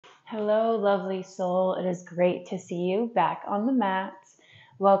Hello, lovely soul. It is great to see you back on the mat.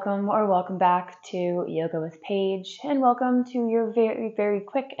 Welcome back to Yoga with Paige, and welcome to your very, very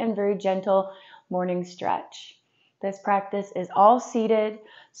quick and very gentle morning stretch. This practice is all seated,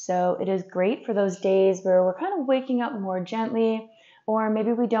 so it is great for those days where we're kind of waking up more gently, or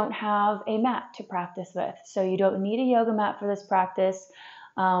maybe we don't have a mat to practice with. So you don't need a yoga mat for this practice.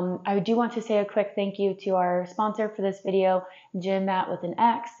 I do want to say a quick thank you to our sponsor for this video, Gym Mat with an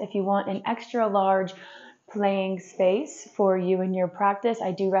X. If you want an extra large playing space for you and your practice,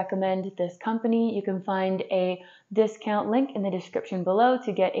 I do recommend this company. You can find a discount link in the description below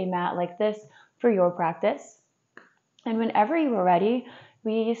to get a mat like this for your practice. And whenever you are ready,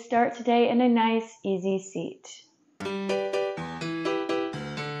 we start today in a nice, easy seat.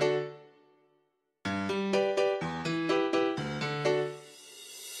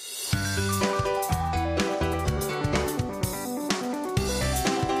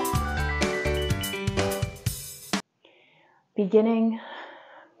 Beginning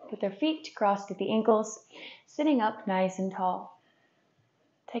with their feet crossed at the ankles, sitting up nice and tall.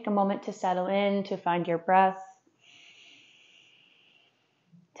 Take a moment to settle in, to find your breath.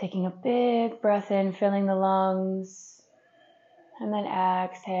 Taking a big breath in, filling the lungs, and then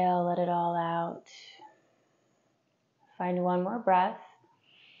exhale, let it all out. Find one more breath.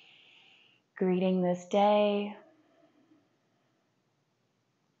 Greeting this day.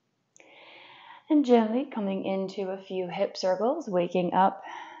 And gently coming into a few hip circles, waking up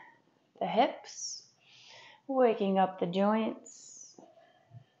the hips, waking up the joints.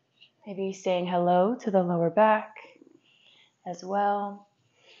 Maybe saying hello to the lower back as well.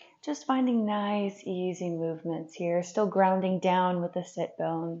 Just finding nice, easy movements here, still grounding down with the sit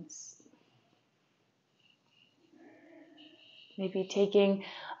bones. Maybe taking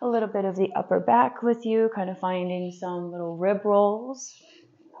a little bit of the upper back with you, kind of finding some little rib rolls,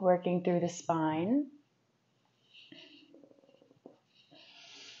 working through the spine.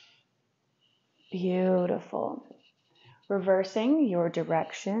 Beautiful. Reversing your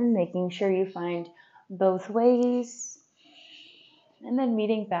direction, making sure you find both ways, and then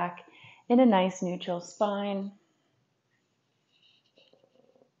meeting back in a nice neutral spine.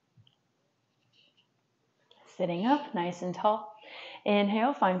 Sitting up nice and tall.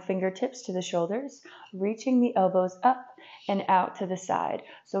 Inhale, find fingertips to the shoulders, reaching the elbows up and out to the side.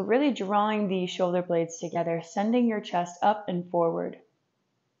 So really drawing the shoulder blades together, sending your chest up and forward.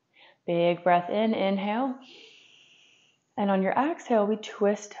 Big breath in, inhale. And on your exhale, we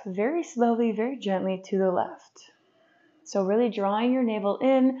twist very slowly, very gently to the left. So really drawing your navel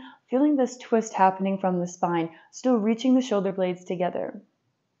in, feeling this twist happening from the spine, still reaching the shoulder blades together.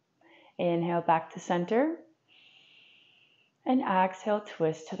 Inhale back to center. And exhale,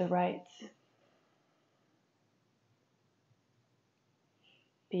 twist to the right.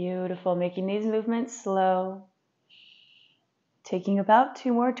 Beautiful. Making these movements slow. Taking about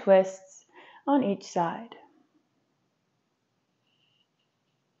 2 more twists on each side.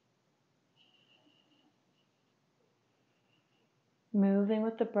 Moving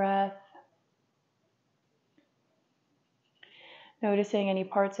with the breath. Noticing any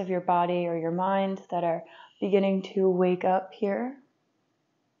parts of your body or your mind that are beginning to wake up here.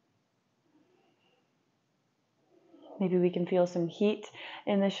 Maybe we can feel some heat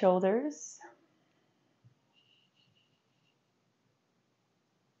in the shoulders.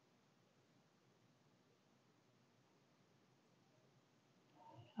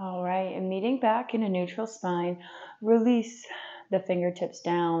 All right, and meeting back in a neutral spine, release the fingertips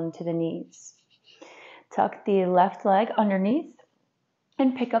down to the knees. Tuck the left leg underneath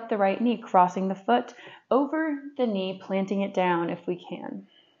and pick up the right knee, crossing the foot over the knee, planting it down if we can.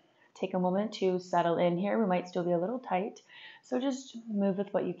 Take a moment to settle in here. We might still be a little tight, so just move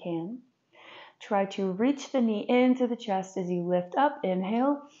with what you can. Try to reach the knee into the chest as you lift up.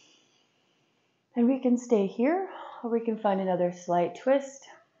 Inhale. And we can stay here, or we can find another slight twist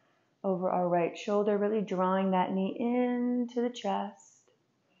over our right shoulder, really drawing that knee into the chest.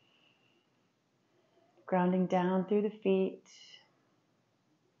 Grounding down through the feet.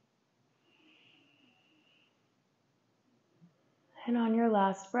 And on your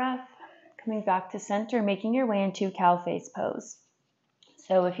last breath, coming back to center, making your way into cow face pose.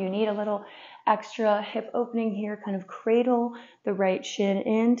 So if you need a little extra hip opening here, kind of cradle the right shin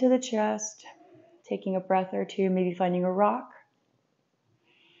into the chest, taking a breath or two, maybe finding a rock.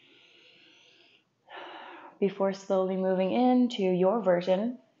 Before slowly moving into your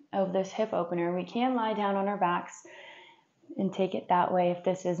version of this hip opener, we can lie down on our backs and take it that way if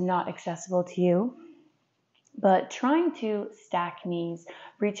this is not accessible to you. But trying to stack knees,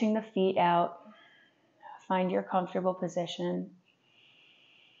 reaching the feet out, find your comfortable position.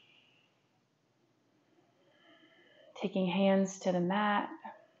 Taking hands to the mat,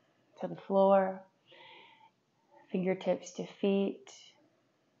 to the floor, fingertips to feet,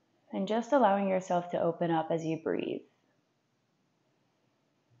 and just allowing yourself to open up as you breathe.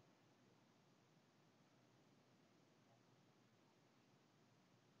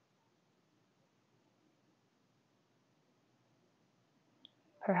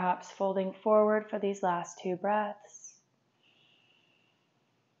 Perhaps folding forward for these last 2 breaths.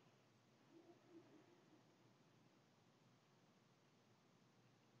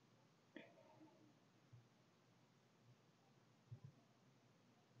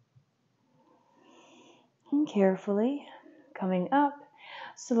 And carefully coming up,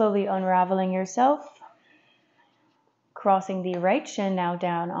 slowly unraveling yourself, crossing the right shin now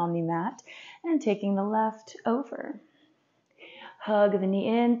down on the mat, and taking the left over. Hug the knee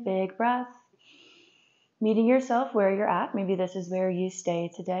in, big breath. Meeting yourself where you're at. Maybe this is where you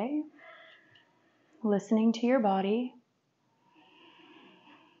stay today. Listening to your body.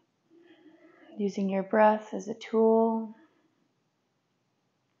 Using your breath as a tool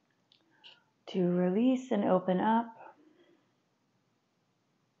to release and open up.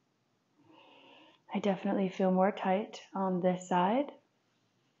 I definitely feel more tight on this side.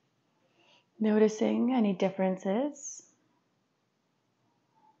 Noticing any differences.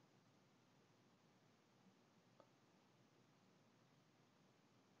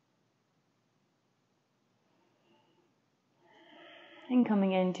 And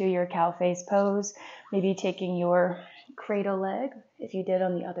coming into your cow face pose, maybe taking your cradle leg if you did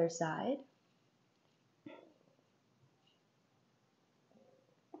on the other side.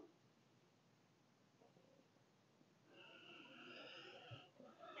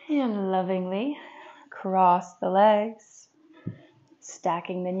 And lovingly cross the legs,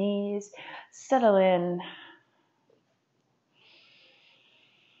 stacking the knees, settle in.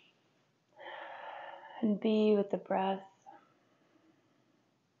 And be with the breath.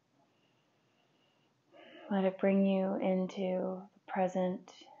 Let it bring you into the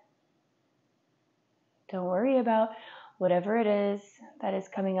present. Don't worry about whatever it is that is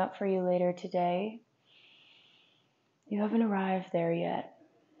coming up for you later today. You haven't arrived there yet.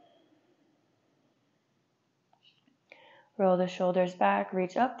 Roll the shoulders back,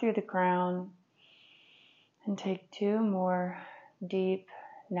 reach up through the crown, and take 2 more deep,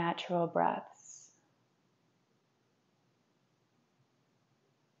 natural breaths.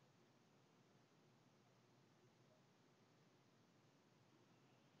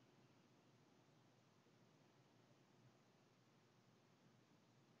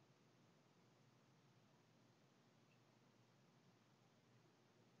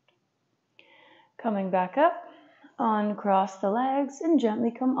 Coming back up, uncross the legs and gently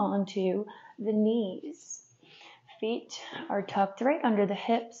come onto the knees. Feet are tucked right under the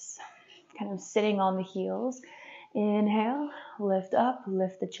hips, kind of sitting on the heels. Inhale, lift up,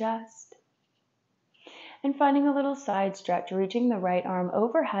 lift the chest. And finding a little side stretch, reaching the right arm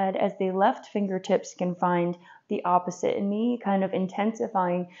overhead as the left fingertips can find the opposite knee, kind of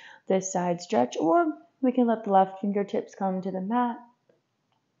intensifying this side stretch, or we can let the left fingertips come to the mat.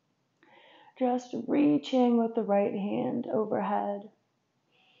 Just reaching with the right hand overhead.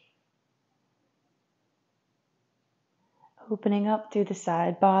 Opening up through the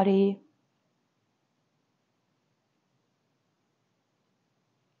side body.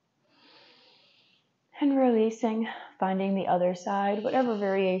 And releasing, finding the other side, whatever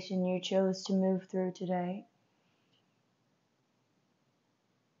variation you chose to move through today.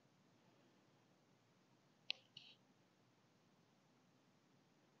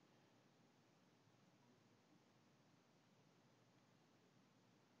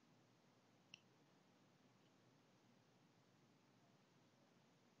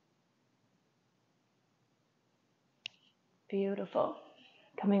 Beautiful.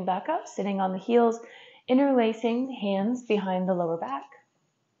 Coming back up, sitting on the heels, interlacing the hands behind the lower back.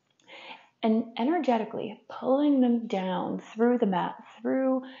 And energetically pulling them down through the mat,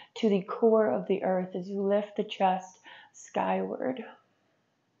 through to the core of the earth as you lift the chest skyward.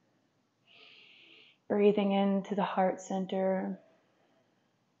 Breathing into the heart center.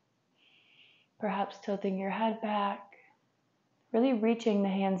 Perhaps tilting your head back. Really reaching the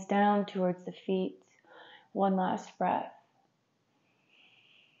hands down towards the feet. One last breath.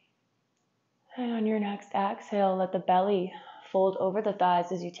 And on your next exhale, let the belly fold over the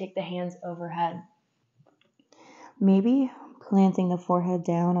thighs as you take the hands overhead. Maybe planting the forehead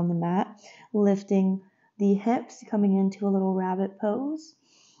down on the mat, lifting the hips, coming into a little rabbit pose.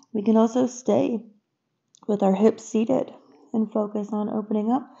 We can also stay with our hips seated and focus on opening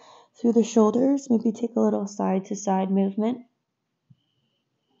up through the shoulders. Maybe take a little side to side movement.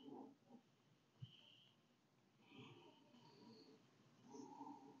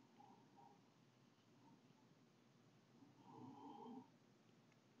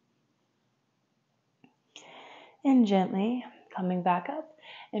 and gently coming back up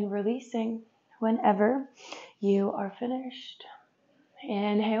and releasing whenever you are finished.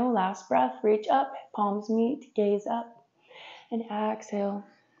 Inhale, last breath, reach up, palms meet, gaze up, and exhale,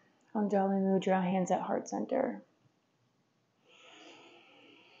 Anjali Mudra, hands at heart center.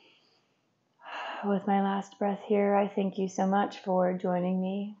 With my last breath here, I thank you so much for joining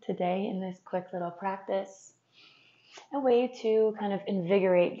me today in this quick little practice. A way to kind of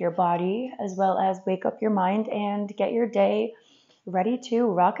invigorate your body as well as wake up your mind and get your day ready to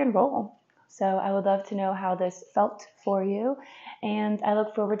rock and roll. So I would love to know how this felt for you, and I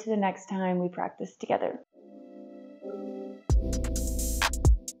look forward to the next time we practice together.